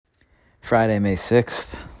Friday, May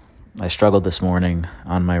 6th, I struggled this morning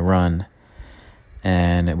on my run,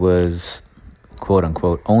 and it was,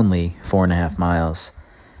 quote-unquote, only 4.5 miles.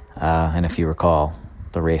 And if you recall,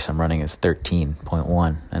 the race I'm running is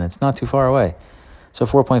 13.1, and it's not too far away. So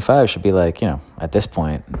 4.5 should be like, at this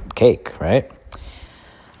point, cake, right?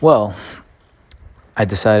 Well, I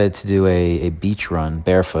decided to do a beach run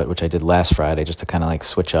barefoot, which I did last Friday, just to kind of like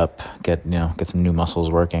switch up, get some new muscles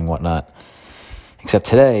working, whatnot. Except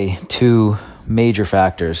today, two major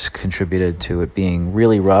factors contributed to it being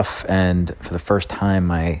really rough, and for the first time,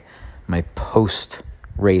 my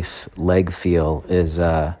post-race leg feel is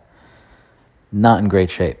not in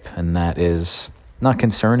great shape, and that is not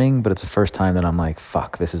concerning, but it's the first time that I'm like,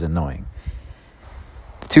 fuck, this is annoying.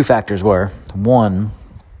 The two factors were, one,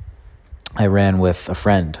 I ran with a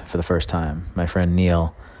friend for the first time. My friend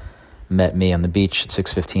Neil met me on the beach at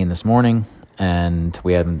 6:15 this morning, and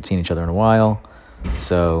we hadn't seen each other in a while,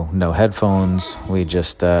 so no headphones. We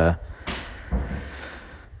just talked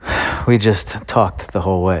the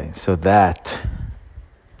whole way. So that,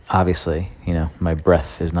 obviously, my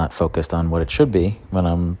breath is not focused on what it should be when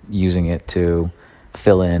I'm using it to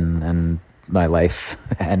fill in my life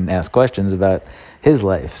and ask questions about his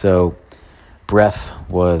life. So breath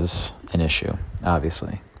was an issue,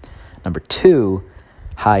 obviously. Number two,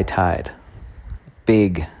 high tide.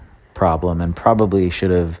 Big problem, and probably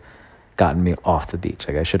should have gotten me off the beach.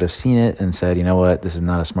 Like, I should have seen it and said, you know what, this is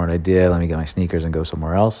not a smart idea. Let me get my sneakers and go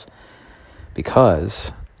somewhere else.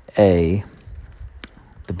 Because, A,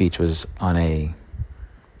 the beach was on a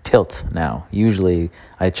tilt now. Usually,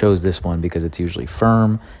 I chose this one because it's usually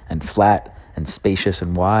firm and flat and spacious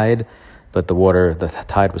and wide, but the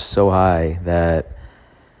tide was so high that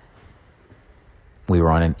we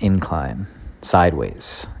were on an incline,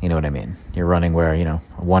 sideways. You know what I mean? You're running where,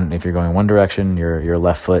 if you're going one direction, your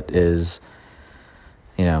left foot is,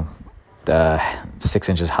 6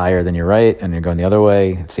 inches higher than your right, and you're going the other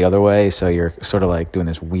way, it's the other way, so you're sort of like doing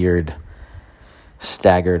this weird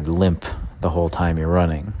staggered limp the whole time you're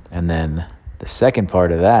running. And then the second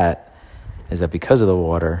part of that is that because of the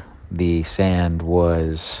water, the sand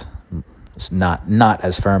was not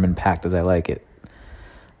as firm and packed as I like it.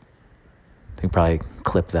 You can probably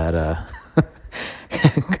clip that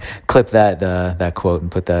that quote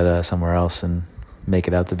and put that somewhere else and make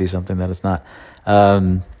it out to be something that it's not.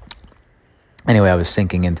 Anyway, I was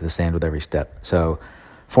sinking into the sand with every step. So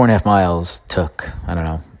 4.5 miles took,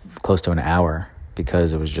 close to an hour,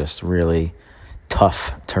 because it was just really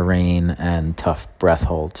tough terrain and tough breath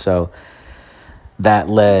hold. So that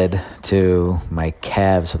led to my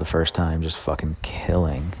calves for the first time just fucking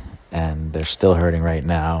killing, and they're still hurting right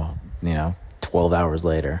now, 12 hours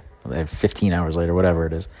later, 15 hours later, whatever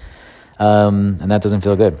it is. And that doesn't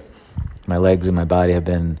feel good. My legs and my body have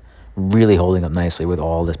been really holding up nicely with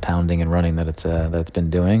all this pounding and running that it's been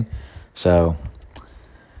doing. So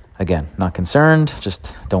again, not concerned,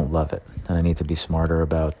 just don't love it. And I need to be smarter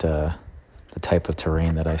about the type of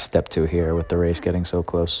terrain that I step to here with the race getting so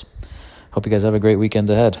close. Hope you guys have a great weekend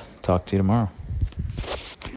ahead. Talk to you tomorrow.